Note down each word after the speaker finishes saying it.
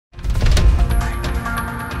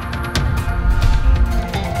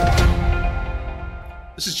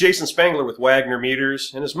This is Jason Spangler with Wagner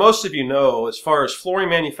Meters, and as most of you know, as far as flooring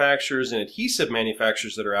manufacturers and adhesive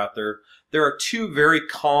manufacturers that are out there, there are two very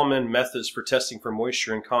common methods for testing for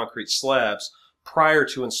moisture in concrete slabs prior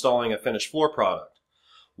to installing a finished floor product.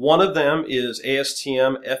 One of them is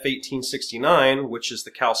ASTM F1869, which is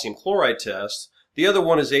the calcium chloride test. The other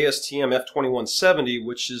one is ASTM F2170,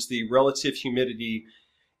 which is the relative humidity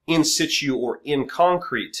in situ or in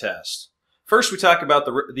concrete test. First, we talk about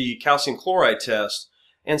the calcium chloride test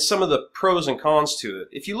and some of the pros and cons to it.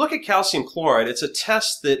 If you look at calcium chloride, it's a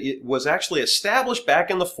test that it was actually established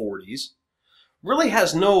back in the 40s, really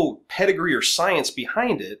has no pedigree or science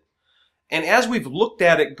behind it, and as we've looked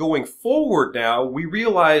at it going forward now, we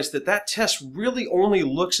realize that that test really only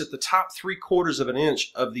looks at the top 3/4 of an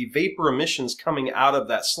inch of the vapor emissions coming out of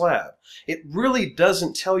that slab. It really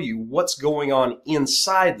doesn't tell you what's going on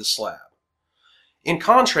inside the slab. In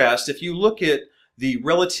contrast, if you look at the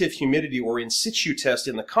relative humidity or in situ test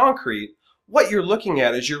in the concrete, what you're looking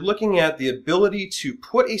at is you're looking at the ability to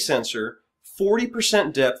put a sensor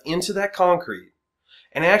 40% depth into that concrete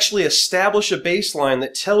and actually establish a baseline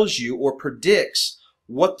that tells you or predicts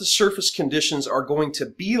what the surface conditions are going to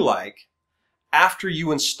be like after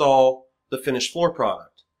you install the finished floor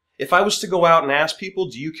product. If I was to go out and ask people,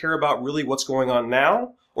 do you care about really what's going on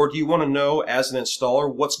now? Or do you want to know, as an installer,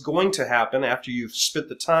 what's going to happen after you've spent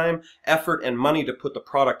the time, effort, and money to put the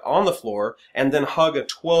product on the floor and then hug a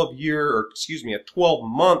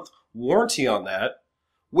 12-month warranty on that?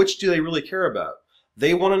 Which do they really care about?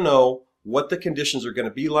 They want to know what the conditions are going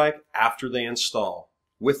to be like after they install.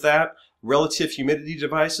 With that, relative humidity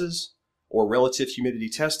devices or relative humidity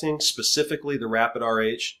testing, specifically the Rapid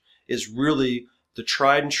RH, is really the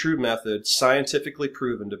tried and true method, scientifically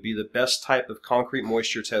proven to be the best type of concrete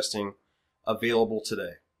moisture testing available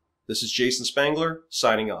today. This is Jason Spangler,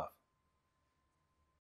 signing off.